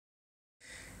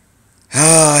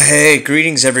Hey,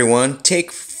 greetings everyone.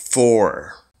 Take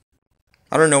 4.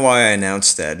 I don't know why I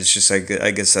announced that. It's just I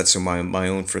guess that's my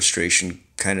own frustration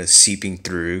kind of seeping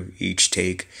through each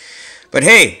take. But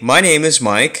hey, my name is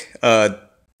Mike.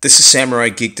 This is Samurai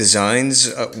Geek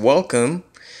Designs. Welcome.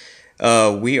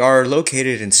 We are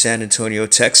located in San Antonio,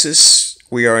 Texas.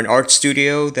 We are an art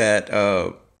studio that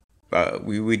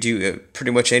we do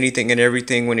pretty much anything and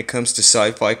everything when it comes to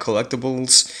sci-fi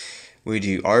collectibles. We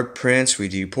do art prints, we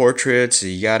do portraits,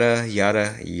 yada,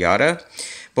 yada, yada.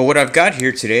 But what I've got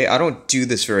here today, I don't do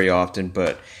this very often,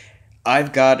 but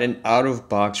I've got an out of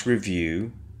box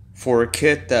review for a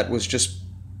kit that was just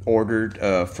ordered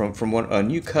from a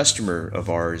new customer of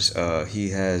ours.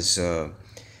 He has an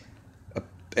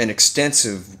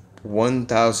extensive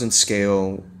 1000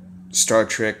 scale Star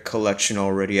Trek collection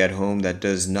already at home that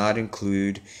does not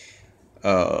include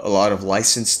a lot of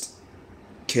licensed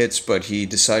kits, but he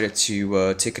decided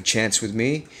to take a chance with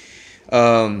me.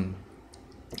 Um,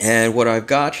 and what I've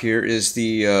got here is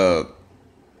the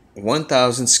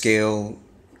 1000 scale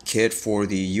kit for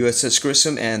the U.S.S.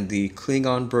 Grissom and the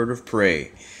Klingon Bird of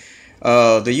Prey.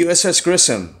 The U.S.S.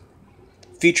 Grissom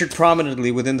featured prominently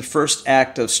within the first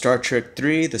act of Star Trek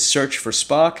III, The Search for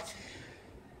Spock.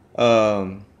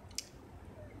 Um,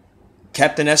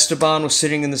 Captain Esteban was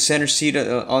sitting in the center seat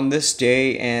on this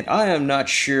day, and I am not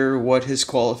sure what his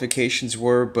qualifications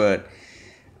were, but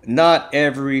not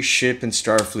every ship in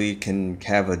Starfleet can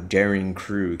have a daring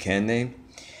crew, can they?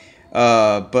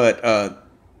 But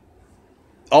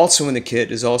also in the kit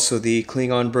is also the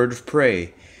Klingon Bird of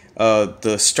Prey.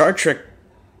 The Star Trek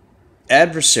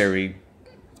Adversary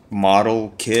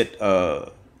model kit.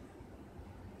 Oh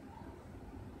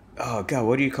God,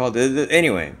 what do you call it?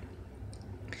 Anyway,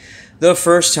 the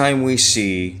first time we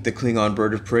see the Klingon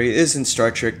Bird of Prey is in Star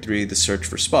Trek III: The Search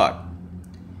for Spock.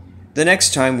 The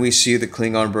next time we see the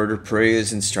Klingon Bird of Prey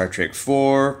is in Star Trek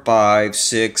 4, 5,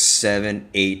 6, 7,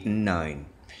 8, and 9.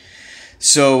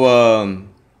 So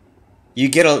you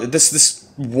get this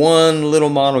one little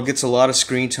model gets a lot of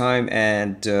screen time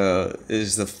and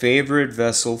is the favorite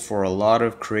vessel for a lot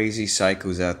of crazy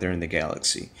psychos out there in the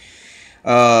galaxy.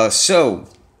 So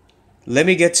let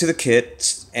me get to the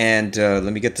kit and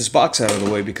let me get this box out of the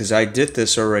way because I did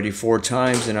this already 4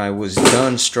 times and I was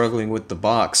done struggling with the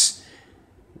box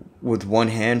with one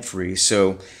hand free.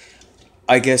 So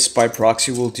I guess by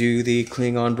proxy we'll do the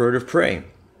Klingon Bird of Prey.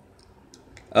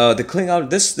 The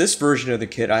Klingon, this version of the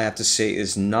kit, I have to say,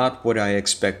 is not what I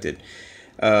expected.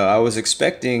 I was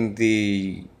expecting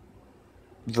the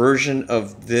version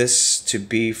of this to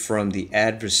be from the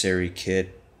Adversary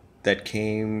kit that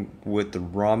came with the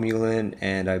Romulan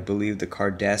and I believe the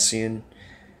Cardassian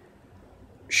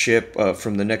ship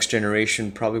from the Next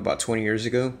Generation, probably about 20 years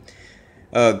ago.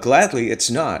 Gladly, it's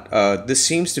not. This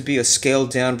seems to be a scaled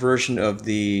down version of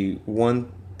the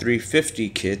 1350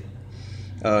 kit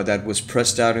that was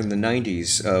pressed out in the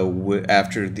 90s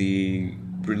after the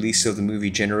release of the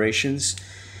movie Generations.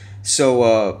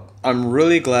 So I'm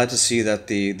really glad to see that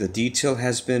the detail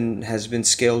has been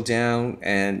scaled down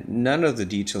and none of the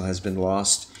detail has been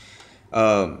lost.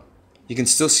 You can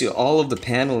still see all of the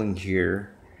paneling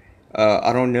here.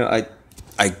 I don't know.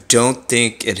 I don't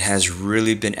think it has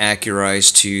really been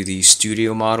accurized to the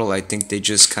studio model. I think they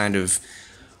just kind of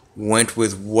went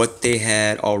with what they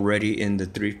had already in the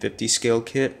 350 scale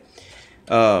kit.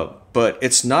 But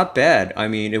it's not bad. I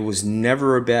mean, it was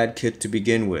never a bad kit to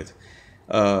begin with.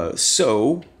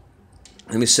 So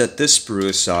let me set this sprue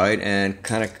aside and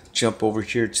kind of jump over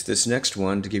here to this next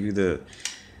one to give you the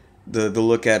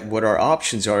look at what our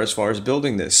options are as far as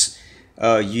building this.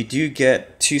 You do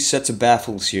get 2 sets of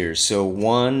baffles here. So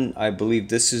one, I believe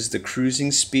this is the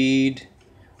cruising speed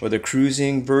or the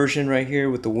cruising version right here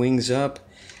with the wings up.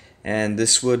 And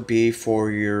this would be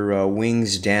for your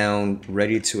wings down,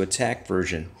 ready to attack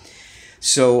version.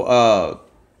 So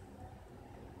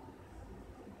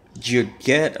you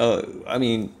get,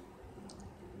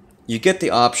 you get the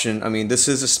option. I mean, this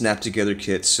is a snap together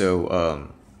kit,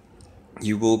 so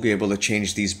you will be able to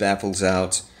change these baffles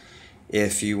out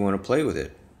if you want to play with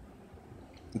it.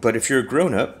 But if you're a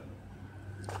grown-up,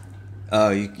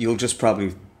 you'll just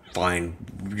probably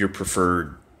find your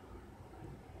preferred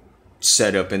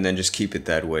setup and then just keep it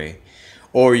that way.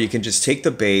 Or you can just take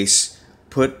the base,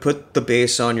 put the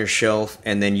base on your shelf,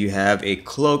 and then you have a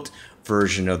cloaked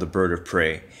version of the Bird of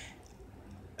Prey.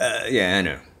 Yeah, I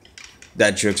know.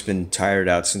 That joke's been tired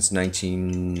out since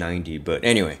 1990, but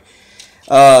anyway.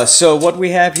 So what we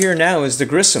have here now is the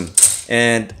Grissom.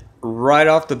 And right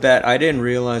off the bat, I didn't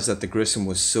realize that the Grissom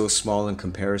was so small in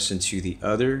comparison to the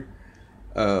other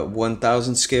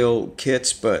 1000 scale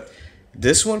kits, but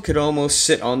This one could almost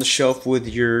sit on the shelf with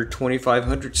your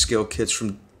 2500 scale kits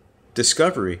from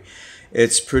Discovery.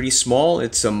 It's pretty small.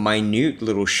 It's a minute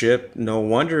little ship. No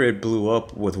wonder it blew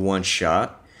up with one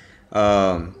shot.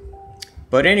 Um,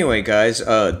 but anyway, guys,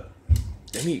 let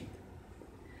me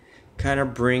kind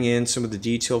of bring in some of the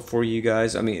detail for you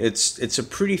guys. I mean, it's a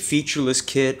pretty featureless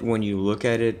kit when you look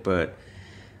at it, but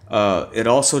it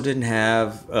also didn't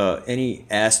have any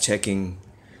Aztecing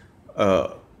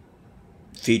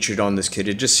featured on this kit.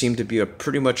 It just seemed to be a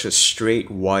pretty much a straight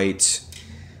white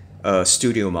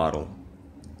studio model,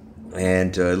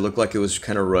 and it looked like it was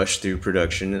kind of rushed through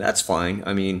production, and that's fine.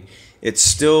 I mean, it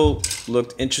still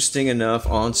looked interesting enough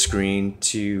on screen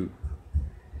to.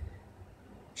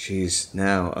 Jeez,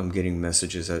 now I'm getting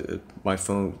messages. My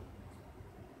phone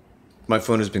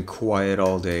has been quiet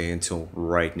all day until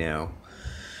right now.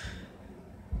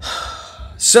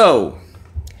 So,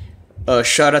 a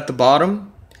shot at the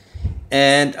bottom,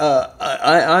 and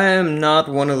I am not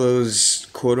one of those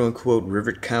quote unquote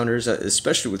rivet counters,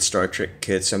 especially with Star Trek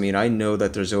kits. I mean, I know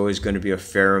that there's always going to be a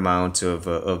fair amount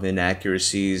of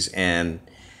inaccuracies, and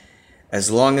as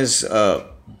long as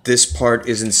this part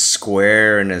isn't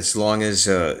square, and as long as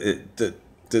the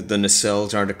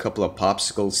nacelles aren't a couple of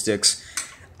popsicle sticks,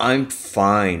 I'm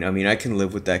fine. I mean, I can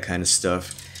live with that kind of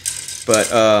stuff.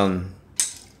 But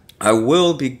I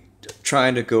will be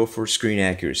trying to go for screen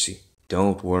accuracy.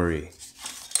 Don't worry.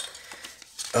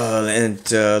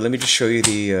 And let me just show you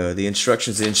the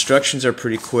instructions. The instructions are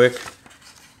pretty quick.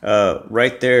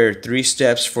 Right there, 3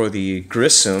 steps for the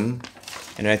Grissom,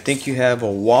 and I think you have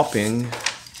a whopping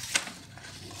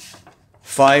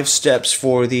 5 steps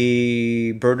for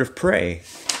the Bird of Prey.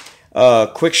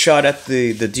 Quick shot at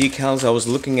the decals. I was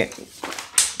looking at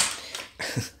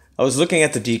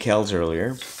the decals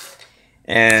earlier,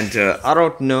 and I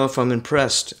don't know if I'm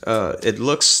impressed. It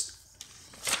looks.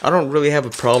 I don't really have a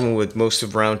problem with most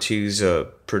of Round 2's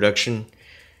production,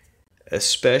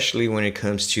 especially when it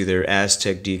comes to their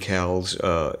Aztec decals.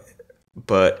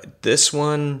 But this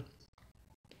one,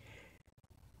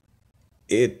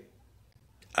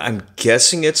 I'm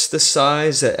guessing it's the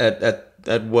size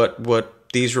at what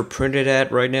these were printed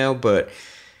at right now, but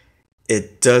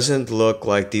it doesn't look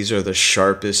like these are the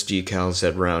sharpest decals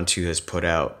that Round 2 has put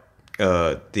out.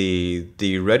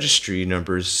 The registry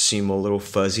numbers seem a little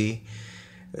fuzzy.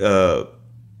 The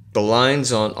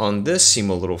lines on this seem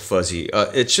a little fuzzy.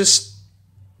 It's just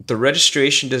the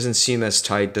registration doesn't seem as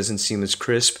tight, doesn't seem as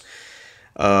crisp.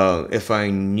 If I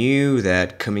knew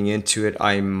that coming into it,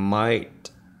 I might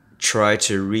try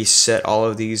to reset all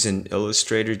of these in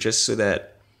Illustrator just so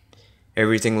that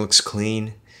everything looks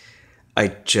clean. I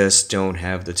just don't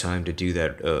have the time to do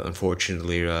that,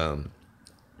 unfortunately.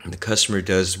 The customer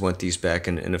does want these back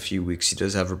in a few weeks. He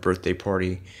does have a birthday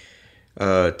party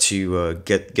to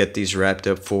get these wrapped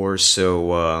up for.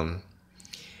 So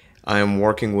I am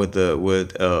working with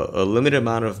a limited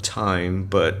amount of time,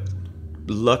 but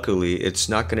luckily it's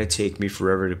not going to take me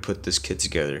forever to put this kit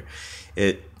together.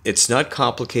 It's not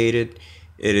complicated.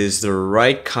 It is the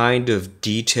right kind of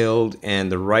detailed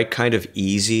and the right kind of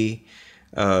easy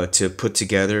to put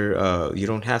together. You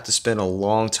don't have to spend a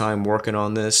long time working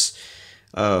on this.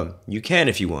 You can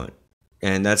if you want,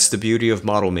 and that's the beauty of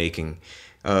model making.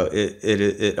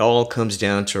 It all comes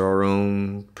down to our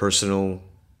own personal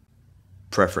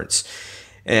preference.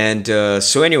 And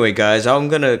so anyway, guys, I'm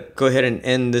gonna go ahead and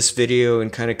end this video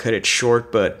and kind of cut it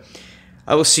short, but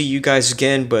I will see you guys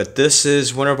again. But this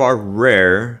is one of our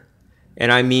rare,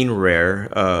 and I mean rare,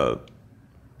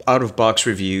 out-of-box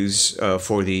reviews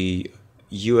for the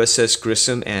U.S.S.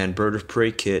 Grissom and Bird of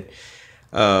Prey kit.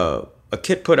 A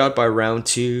kit put out by Round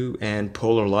 2 and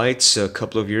Polar Lights a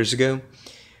couple of years ago.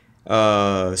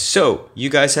 So you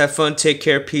guys have fun, take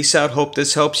care, peace out. Hope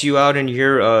this helps you out in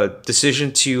your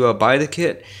decision to buy the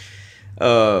kit.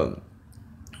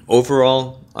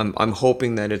 Overall, I'm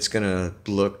hoping that it's gonna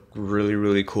look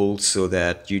really cool, so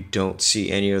that you don't see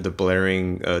any of the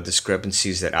blaring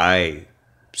discrepancies that I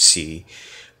see.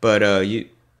 But you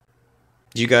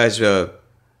guys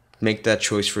make that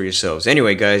choice for yourselves.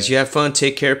 Anyway, guys, you have fun,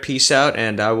 take care, peace out,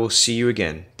 and I will see you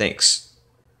again. Thanks.